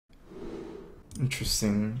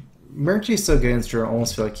Interesting. Mergy is so good against Druid, I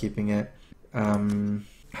almost feel like keeping it. How do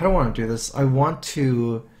I want to do this? I want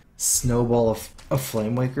to snowball a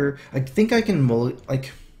Flamewaker. I think I can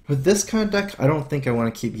like with this kind of deck. I don't think I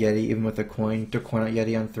want to keep Yeti even with a coin to coin out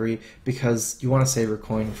Yeti on 3 because you want to save your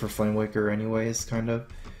coin for Flamewaker anyways, kind of.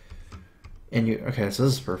 And you okay? So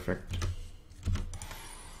this is perfect.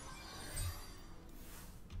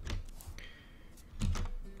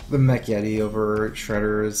 The Mech Yeti over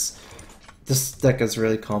Shredder is. This deck is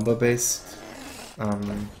really combo based. I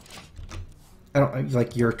don't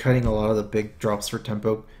like you're cutting a lot of the big drops for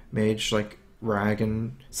Tempo Mage like Rag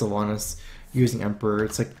and Sylvanas using Emperor.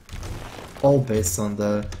 It's like all based on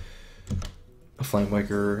the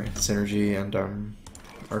Flamewaker synergy and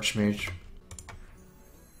Archmage.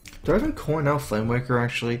 Do I even coin out Flamewaker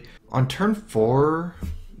actually? On turn 4,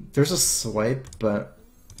 there's a swipe, but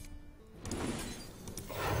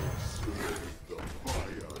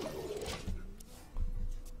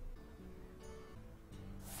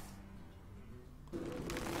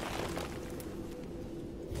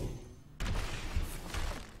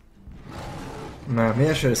no, maybe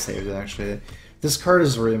I should have saved it actually. This card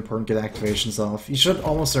is really important to get activations off. You should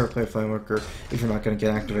almost never play Flamewaker if you're not going to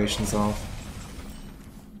get activations off.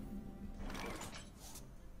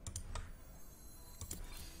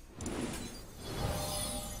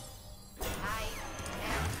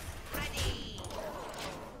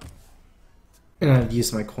 And I'd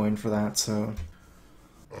use my coin for that, so...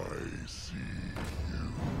 I see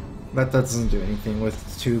you. That doesn't do anything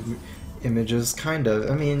with 2 images, kind of.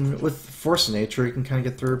 I mean, with Force of Nature you can kind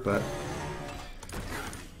of get through, but...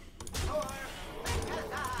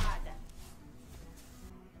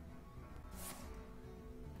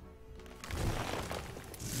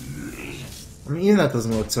 I mean, even that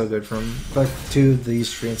doesn't look so good from... Like, 2 of these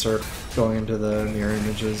treants are going into the mirror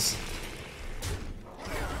images.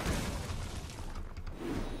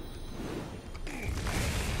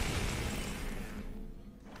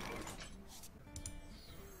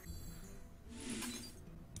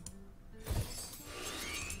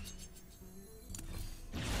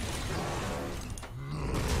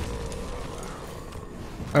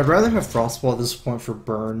 I'd rather have Frostball at this point for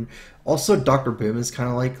burn. Also, Dr. Boom is kind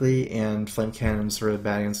of likely, and Flame Cannon's really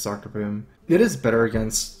bad against Dr. Boom. It is better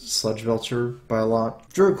against Sludge Belcher by a lot.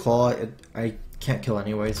 Druid Claw, I can't kill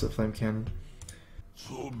anyways with Flame Cannon.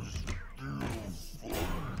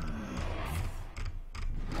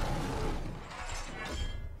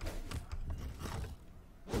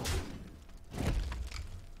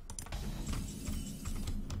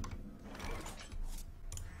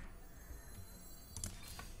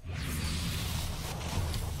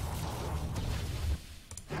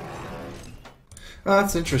 Oh,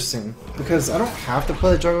 that's interesting, because I don't have to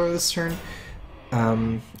play the Juggler this turn.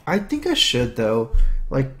 I think I should, though.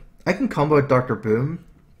 Like, I can combo with Dr. Boom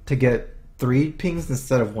to get 3 pings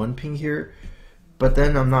instead of 1 ping here, but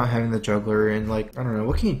then I'm not having the Juggler, and, like, I don't know,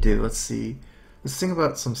 what can you do? Let's see. Let's think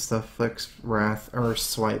about some stuff like Wrath, or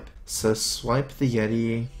Swipe. So, swipe the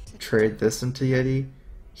Yeti, trade this into Yeti,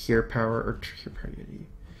 Here Power, or Here Power Yeti.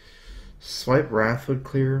 Swipe Wrath would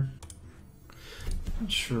clear.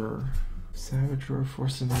 Not sure. Savage or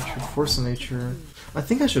Force of Nature? Force of Nature. I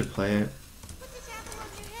think I should play it.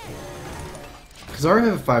 Because I already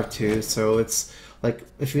have a 5-2, so it's like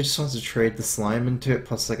if he just wants to trade the slime into it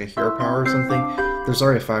plus like a hero power or something, there's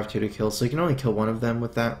already a 5-2 to kill, so you can only kill one of them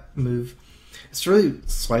with that move. It's really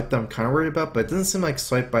Swipe that I'm kind of worried about, but it doesn't seem like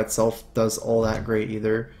Swipe by itself does all that great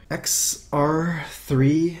either.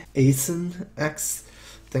 XR3 Asen X,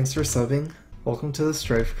 thanks for subbing. Welcome to the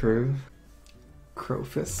StrifeCro.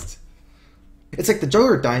 Crowfist. It's like the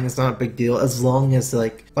Juggler dying is not a big deal as long as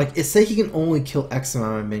like it's say he can only kill X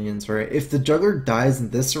amount of minions, right? If the Juggler dies and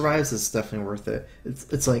this survives, it's definitely worth it.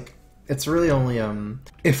 It's like it's really only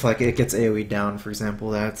if like it gets AoE down, for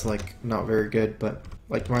example, that's like not very good. But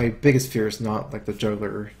like my biggest fear is not like the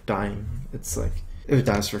Juggler dying. It's like if it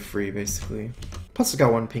dies for free, basically. Plus I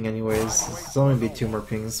got 1 ping anyways. There's only gonna be 2 more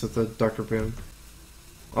pings with the Dr. Boom.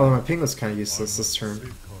 Although my ping was kind of useless this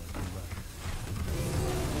turn.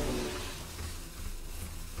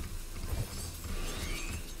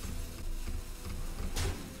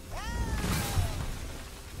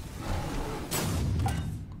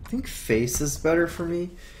 I think face is better for me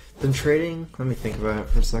than trading. Let me think about it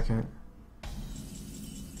for a second.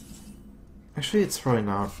 Actually, it's probably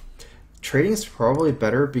not. Trading is probably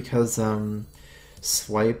better because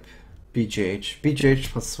swipe BGH. BGH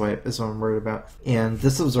plus swipe is what I'm worried about. And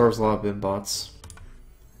this absorbs a lot of bin bots.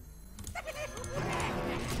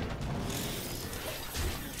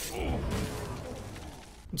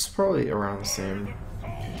 It's probably around the same.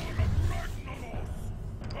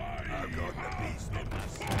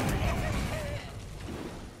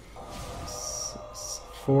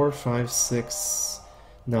 Four, 5, 6,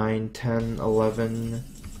 9, 10, 11.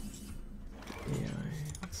 Yeah,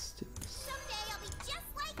 let's do this. Someday I'll be just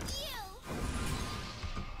like you.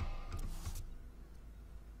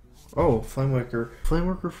 Oh, Flamewaker.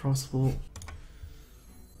 Flamewaker, Frostbolt.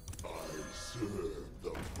 I serve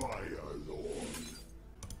the Fire Lord.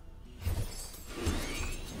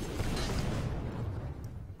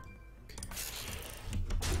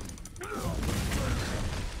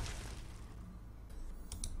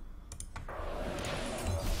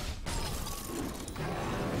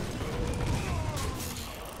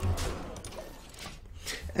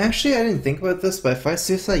 Actually, I didn't think about this, but if I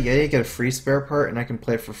Suicide Yeti, get a free spare part and I can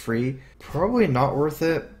play it for free, probably not worth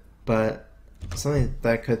it, but something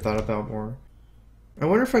that I could have thought about more. I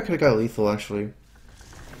wonder if I could have got lethal, actually.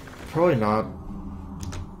 Probably not.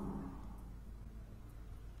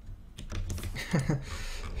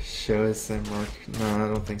 Show us that mark. No, I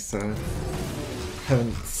don't think so.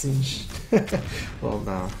 Haven't seen well,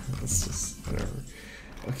 no. It's just whatever.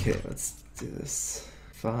 Okay, let's do this.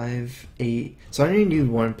 5, 8. So I only need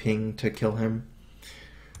 1 ping to kill him.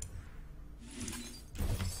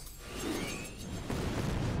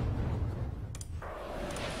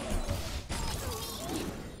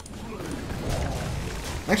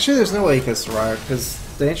 Actually, there's no way he could survive because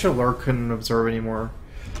the Ancient Lord couldn't absorb anymore.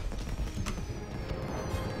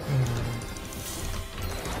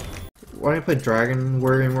 Why don't I play Dragon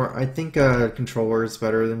Warrior anymore? I think Control Warrior is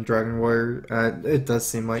better than Dragon Warrior. It does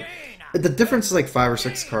seem like the difference is like 5 or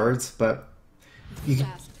 6 cards, but you can,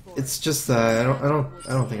 it's just I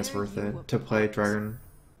don't think it's worth it to play Dragon.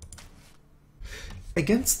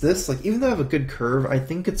 Against this, like even though I have a good curve, I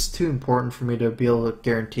think it's too important for me to be able to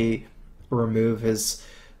guarantee or remove his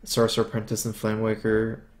Sorcerer Apprentice and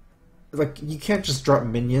Flamewaker. Like you can't just drop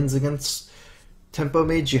minions against Tempo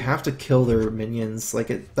Mage, you have to kill their minions.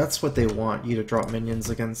 Like that's what they want, you to drop minions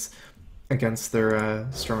against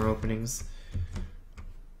their strong openings.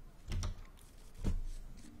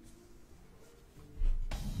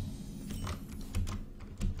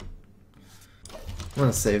 I'm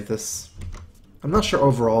gonna save this. I'm not sure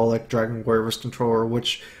overall, like Dragon Warrior vs Controller,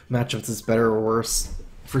 which matchups is better or worse,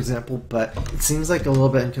 for example, but it seems like a little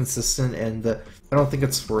bit inconsistent, and I don't think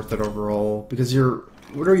it's worth it overall because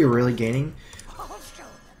what are you really gaining?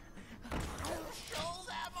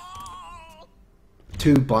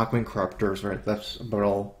 2 Blackwing Corruptors, right? That's about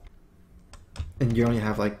all. And you only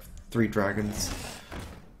have like 3 dragons.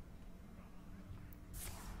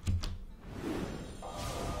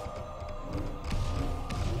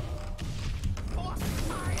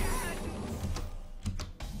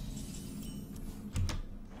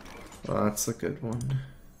 Well, that's a good one.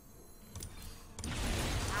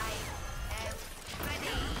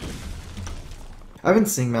 I've been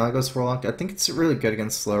seeing Malagos Warlock. I think it's really good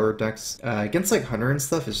against slower decks. Against like Hunter and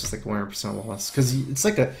stuff, it's just like 100% loss. Because it's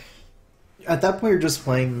like at that point you're just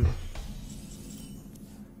playing...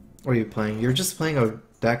 What are you playing? You're just playing a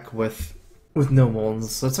deck with no Moltens.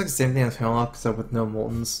 So it's like the same thing as Warlock, except with no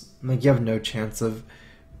Moltens. Like you have no chance of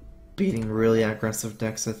beating really aggressive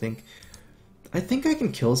decks, I think. I think I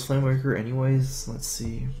can kill his Flamewaker anyways. Let's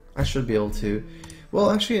see. I should be able to.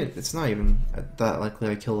 Well, actually, it's not even that likely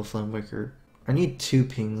I kill the Flamewaker. I need 2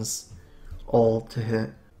 pings all to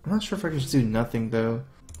hit. I'm not sure if I can just do nothing though.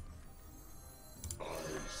 I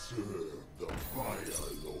serve the Fire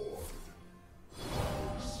Lord.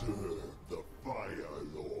 I serve the Fire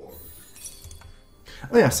Lord.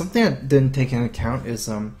 Oh yeah, something I didn't take into account is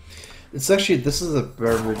it's actually, this is a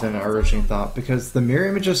better than I originally thought, because the mirror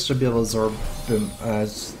images should be able to absorb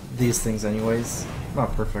these things anyways.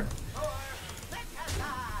 Not perfect.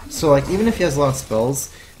 So like, even if he has a lot of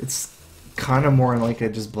spells, it's kind of more like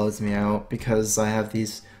it just blows me out, because I have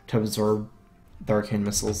these to absorb the arcane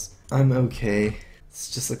missiles. I'm okay. It's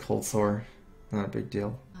just a cold sore. Not a big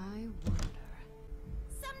deal. I wonder.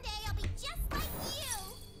 Someday I'll be just like you.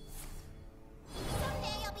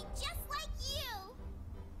 Someday I'll be just like you.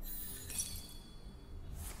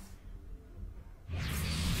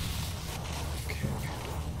 Okay.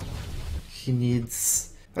 He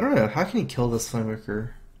needs... I don't know, how can he kill this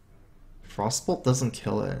Flamewaker? Frostbolt doesn't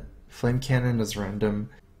kill it. Flame Cannon is random.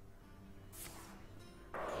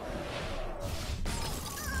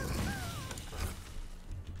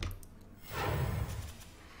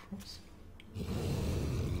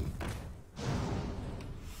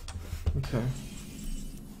 Okay. I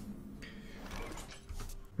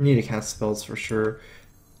need to cast spells for sure.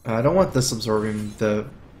 I don't want this absorbing the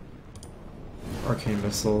arcane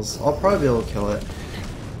missiles. I'll probably be able to kill it.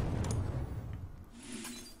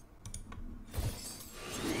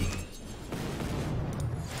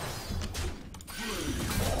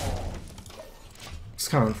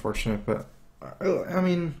 kind of unfortunate, but I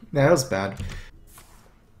mean, yeah, that was bad.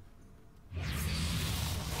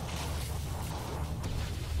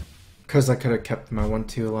 Because I could have kept my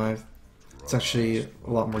 1-2 alive. It's actually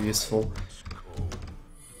a lot more useful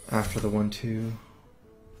after the 1-2.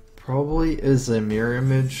 Probably is a mirror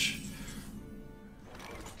image.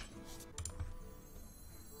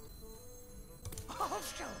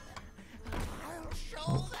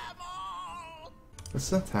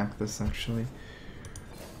 Let's attack this actually.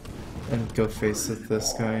 And go face with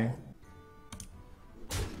this guy.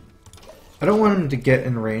 I don't want him to get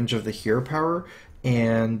in range of the hero power,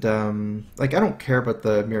 and like I don't care about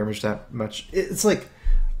the mirror image that much. It's like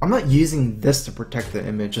I'm not using this to protect the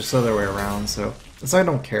image, just the other way around, so it's like I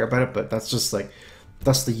don't care about it, but that's just like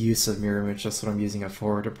that's the use of mirror image. That's what I'm using it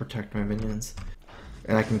for, to protect my minions.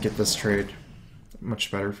 And I can get this trade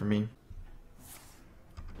much better for me.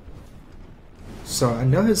 So I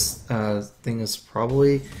know his thing is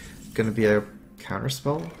probably going to be a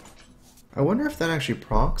counterspell. I wonder if that actually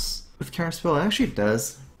procs with counterspell. It actually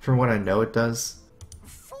does, from what I know it does.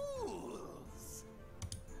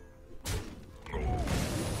 I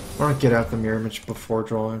want to get out the mirror image before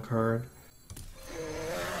drawing a card.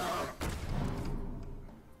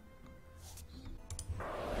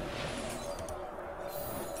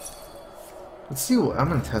 Let's see what I'm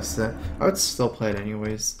going to test that. I would still play it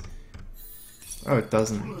anyways. Oh, it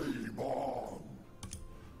doesn't.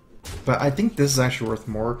 But I think this is actually worth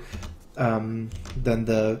more than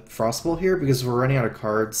the Frostbolt here, because we're running out of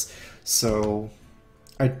cards. So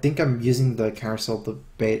I think I'm using the counterspell to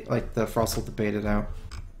bait, like the Frostbolt to bait it out.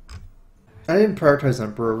 I didn't prioritize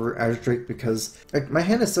Emperor over Azure Drake because like my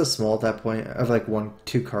hand is so small at that point. I have like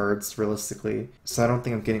 1-2 cards realistically, so I don't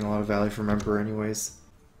think I'm getting a lot of value from Emperor anyways.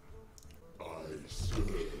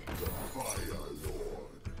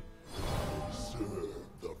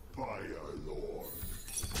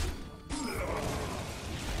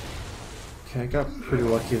 Okay, I got pretty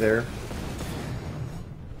lucky there.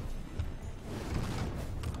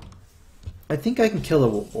 I think I can kill the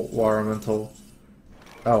water elemental.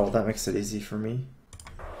 Oh, that makes it easy for me.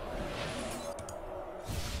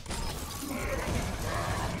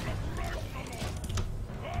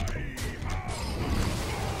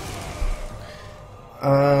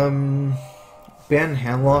 Ban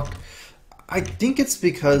handlock. I think it's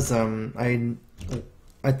because I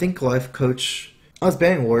think Life Coach. I was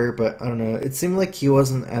banning Warrior, but I don't know. It seemed like he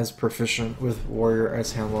wasn't as proficient with Warrior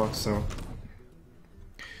as handlock, so.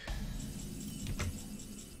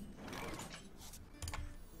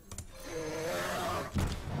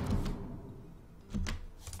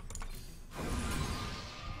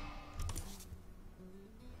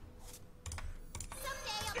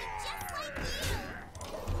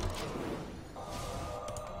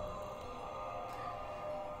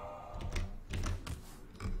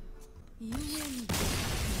 You win.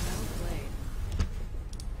 Well played.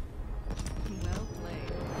 Well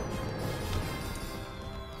played.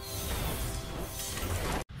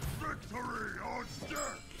 Victory or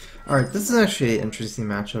death! Alright, this is actually an interesting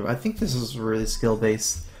matchup. I think this is really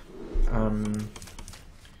skill-based.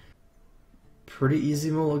 Pretty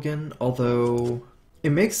easy mulligan, although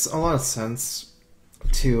it makes a lot of sense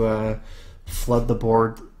to flood the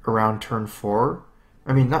board around turn 4.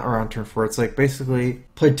 I mean, not around turn 4, it's like basically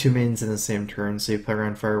play 2 mains in the same turn, so you play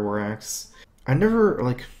around Fire War Axe. I never,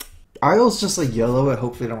 like, I always just like yellow it,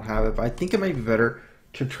 hopefully I don't have it, but I think it might be better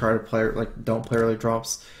to try to play, like, don't play early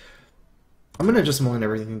drops. I'm gonna just mulligan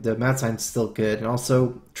everything. The Mad Sign's still good, and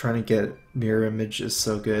also trying to get Mirror Image is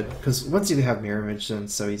so good, because once you have Mirror Image, then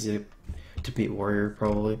it's so easy to beat Warrior,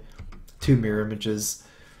 probably. 2 Mirror Images.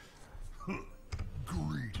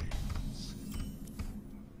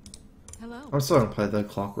 Hello. I'm still gonna play the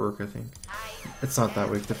Clockwork, I think. It's not that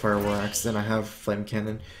weak, the Fire War Axe, and I have Flame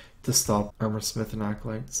Cannon to stop Armor Smith and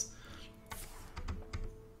Acolytes.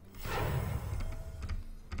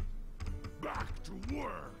 Back to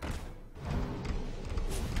work!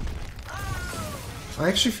 I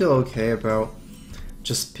actually feel okay about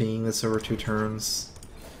just pinging this over 2 turns.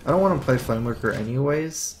 I don't want to play Flamelurker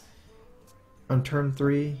anyways on turn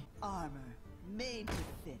 3. Armor made to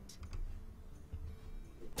fit.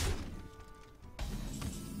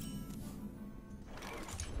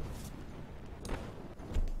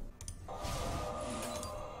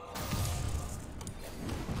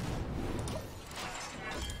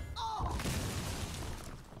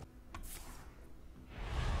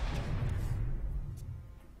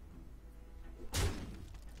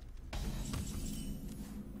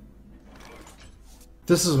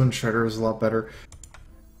 This is when Shredder is a lot better.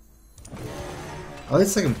 At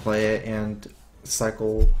least I can play it and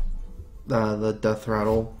cycle the Death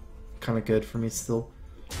Rattle. Kind of good for me still.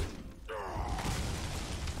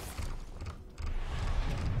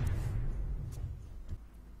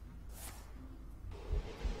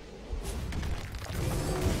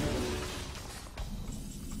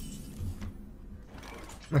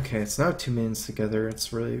 Okay, so now 2 minions together,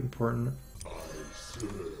 it's really important.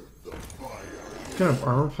 Kind of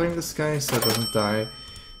armor plating this guy so it doesn't die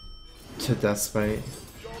to Deathbite.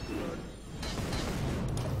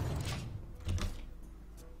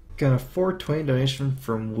 Got a 420 donation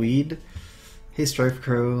from Weed. Hey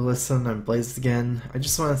StrifeCro, listen, I'm Blazed again. I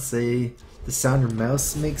just want to say the sound your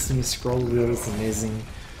mouse makes when you scroll the wheel is amazing.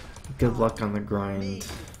 Good luck on the grind.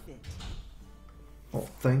 Well,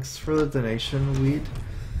 thanks for the donation, Weed.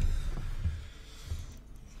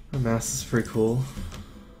 The mask is pretty cool.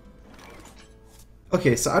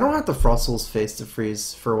 Okay, so I don't have to Frostle's face to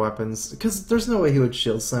freeze for weapons, because there's no way he would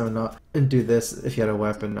shield slam and do this if he had a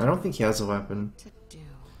weapon. I don't think he has a weapon.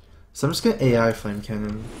 So I'm just gonna AI Flame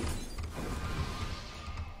Cannon.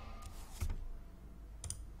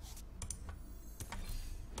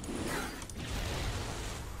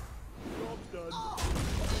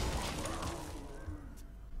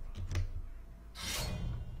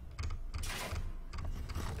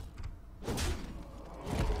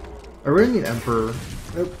 I really need Emperor.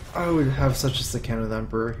 I would have such a sick hand with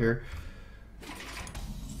Emperor here.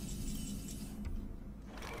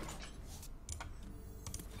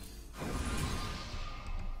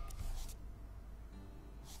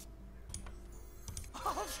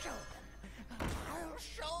 I'll show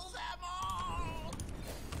them all.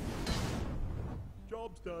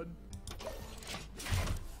 Job's done.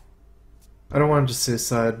 I don't want to just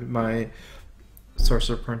suicide my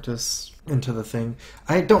Sorcerer Apprentice into the thing.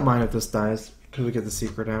 I don't mind if this dies, because we get the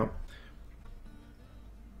secret out.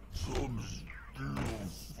 Someday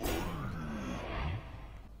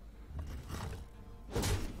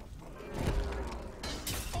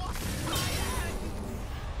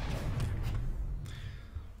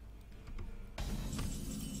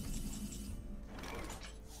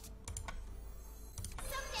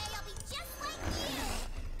I'll be just like you.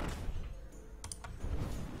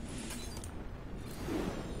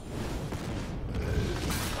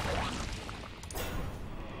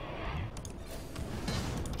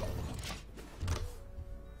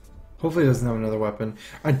 Hopefully he doesn't have another weapon.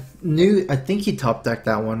 I think he top decked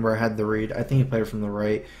that one where I had the read. I think he played it from the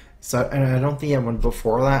right. So, and I don't think he had one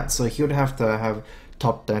before that, so he would have to have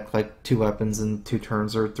top deck like 2 weapons in 2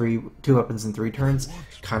 turns, or 2 weapons in 3 turns.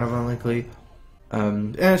 Kind of unlikely.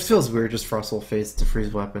 And it feels weird just Frostful face to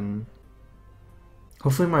freeze weapon.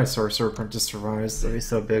 Hopefully my Sorcerer Apprentice survives. That'd be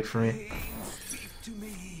so big for me.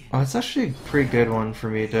 Oh, it's actually a pretty good one for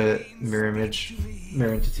me to mirror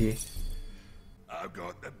entity. I've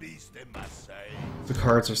got the beast in my sight. The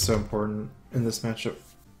cards are so important in this matchup.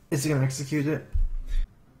 Is he gonna execute it?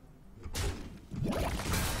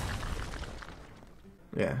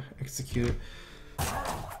 Yeah, execute it.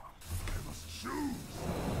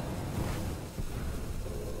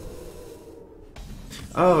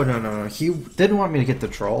 Oh, no. He didn't want me to get the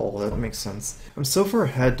troll. That makes sense. I'm so far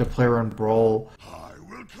ahead to play around Brawl. I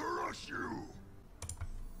will crush you.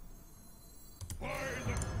 By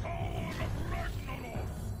the power of Ragnarok,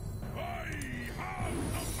 I have the power.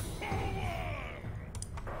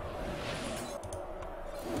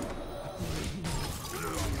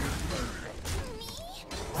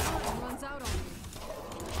 Runs out on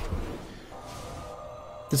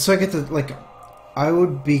me. So I get to, like, I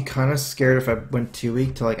would be kind of scared if I went too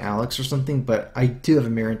weak to, like, Alex or something, but I do have a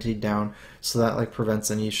mirror entity down, so that, like,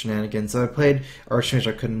 prevents any shenanigans. So I played Archmage,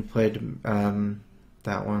 I couldn't play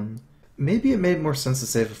that one. Maybe it made more sense to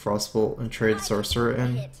save a Frostbolt and trade Sorcerer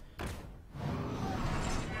in.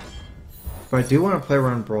 But I do want to play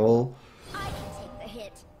around Brawl. I can take the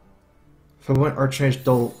hit. If I went Archmage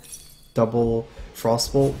double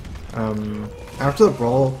Frostbolt, after the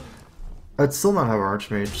Brawl, I'd still not have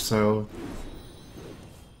Archmage, so...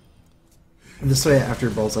 And this way, after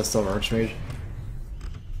Brawls, I still have Archmage.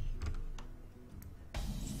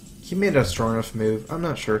 He made a strong enough move. I'm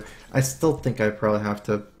not sure. I still think I probably have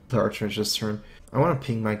to play Archmage this turn. I want to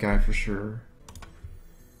ping my guy for sure.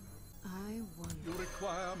 I wonder. You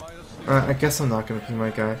require my assistance. I guess I'm not going to ping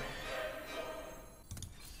my guy.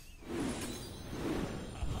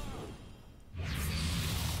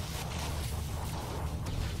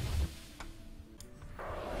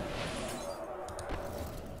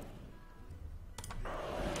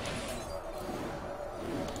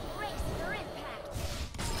 Brace for impact.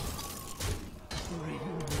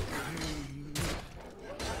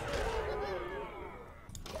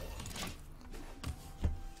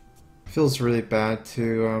 Feels really bad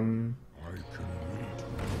to I can wait no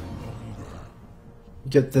longer.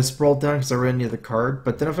 get this Brawl down because I already need the card.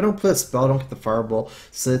 But then if I don't play a spell, I don't get the Fireball.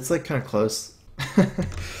 So it's like kind of close. I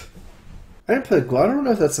didn't play the Ghoul. I don't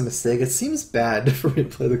know if that's a mistake. It seems bad for me to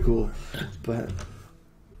play the Ghoul. But...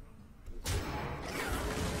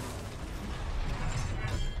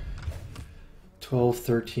 12,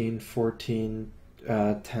 13, 14,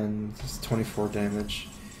 10, that's 24 damage.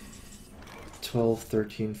 12,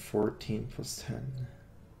 13, 14 plus 10.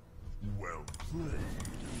 Well played.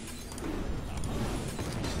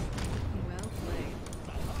 Well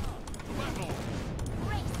played.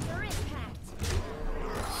 Brace for impact.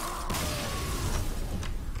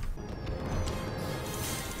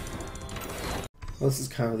 Well, this is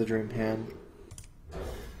kind of the dream hand.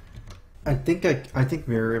 I think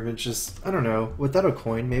mirror image is, I don't know, without a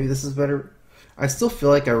coin maybe this is better. I still feel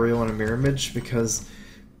like I really want a mirror image because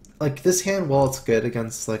like this hand, while it's good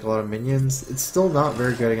against like a lot of minions, it's still not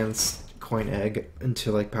very good against coin egg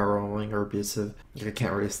into like power rolling or abusive. Like, I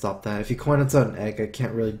can't really stop that. If you coin outside an egg, I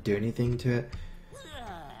can't really do anything to it.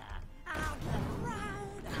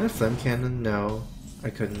 Kind of flame cannon? No,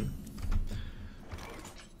 I couldn't.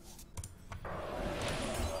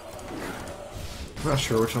 I'm not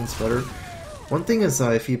sure which one's better. One thing is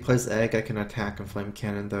if he plays egg, I can attack and flame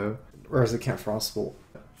cannon though, whereas I can't frostbolt.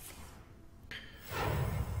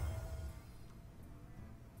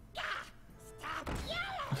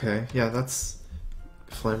 Okay, yeah, that's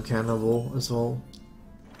flame cannonable as well.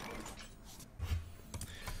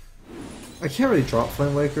 I can't really drop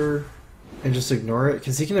Flame Waker and just ignore it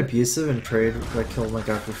because he can abusive and trade like kill my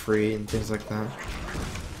guy for free and things like that.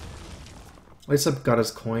 At least I've got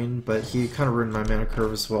his coin, but he kind of ruined my mana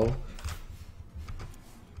curve as well.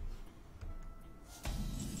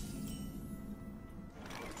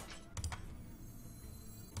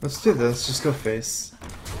 Let's do this, just go face.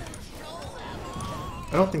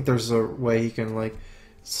 I don't think there's a way he can like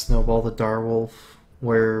snowball the direwolf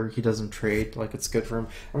where he doesn't trade, like it's good for him.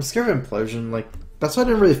 I'm scared of implosion, like that's why I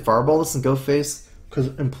didn't really fireball this and go face, because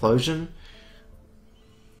implosion.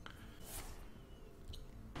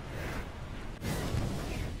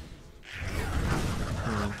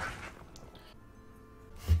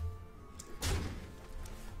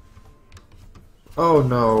 Oh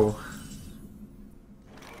no.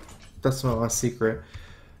 That's my last secret.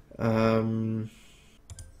 I'm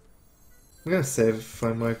gonna save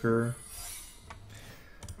Flamewaker.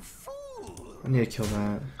 I need to kill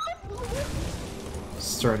that.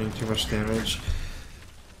 Starting too much damage.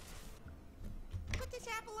 Put this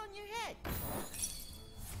apple on your head.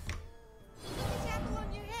 Put this apple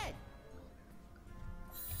on your head.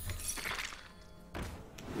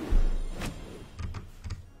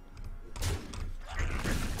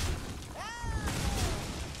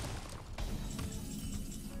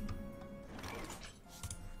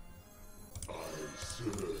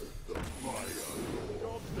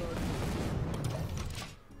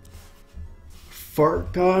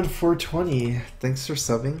 Fart God 420, thanks for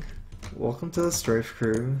subbing. Welcome to the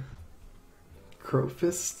StrifeCro.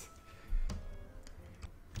 Crowfist.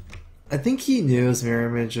 I think he knew his mirror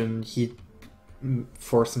image and he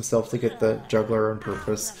forced himself to get the juggler on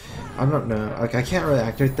purpose. I don't know, like I can't really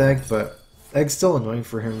activate the egg, but egg's still annoying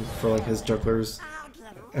for him for like his jugglers,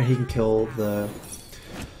 and he can kill the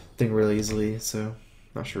thing really easily. So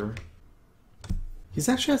not sure. He's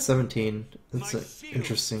actually at 17. That's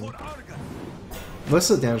interesting. Most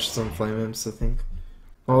of the damage is from Flame Imps, I think.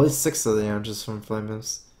 Well, at least 6 of the damage is from Flame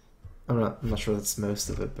Imps. I'm not sure that's most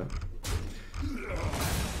of it, but...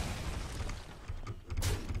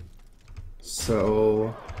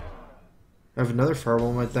 So... I have another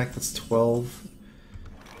Fireball in my deck that's 12.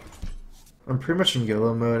 I'm pretty much in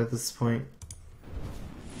YOLO mode at this point.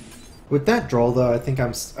 With that draw though, I think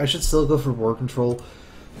I should still go for War Control.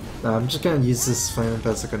 I'm just gonna use this Flame Imp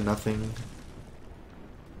as like a nothing.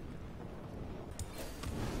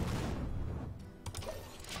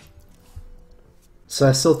 So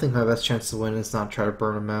I still think my best chance to win is not try to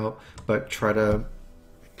burn him out, but try to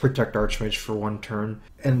protect Archmage for one turn.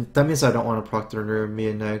 And that means I don't want to proc the Renew me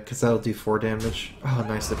and Ned, because that'll do 4 damage. Oh,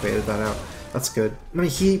 nice, I baited that out. That's good. I mean,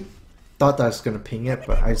 he thought that I was going to ping it,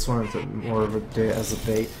 but I just wanted to more of a do it as a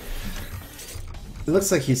bait. It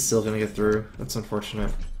looks like he's still going to get through. That's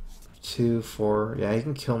unfortunate. 2, 4. Yeah, he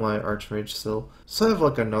can kill my Archmage still. So I have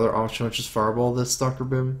like another option, which is Fireball this Dr.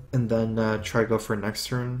 Boom, and then try to go for next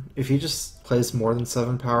turn. If he just plays more than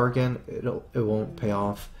 7 power again, it won't pay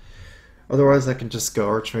off. Otherwise, I can just go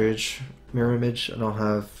Archmage, Mirror Image, and I'll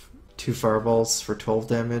have 2 Fireballs for 12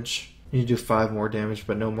 damage. I need to do 5 more damage,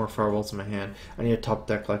 but no more Fireballs in my hand. I need a top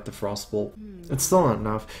deck like the Frostbolt. It's still not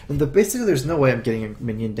enough. And basically, there's no way I'm getting a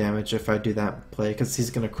minion damage if I do that play, because he's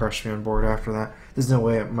going to crush me on board after that. There's no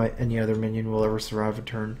way any other minion will ever survive a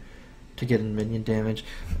turn to get in minion damage.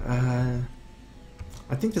 I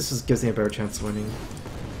think this gives me a better chance of winning.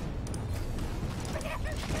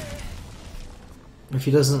 If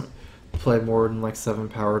he doesn't play more than like 7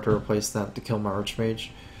 power to replace that to kill my Archmage,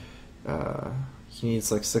 He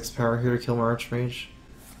needs like 6 power here to kill my Archmage.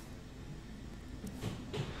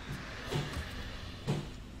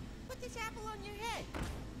 Put this apple on your head.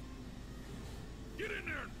 Get in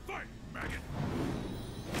there and fight, maggot!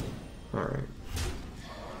 Alright.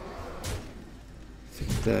 I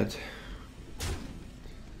think he's dead.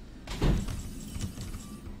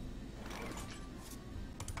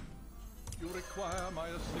 You require my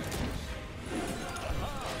assistance.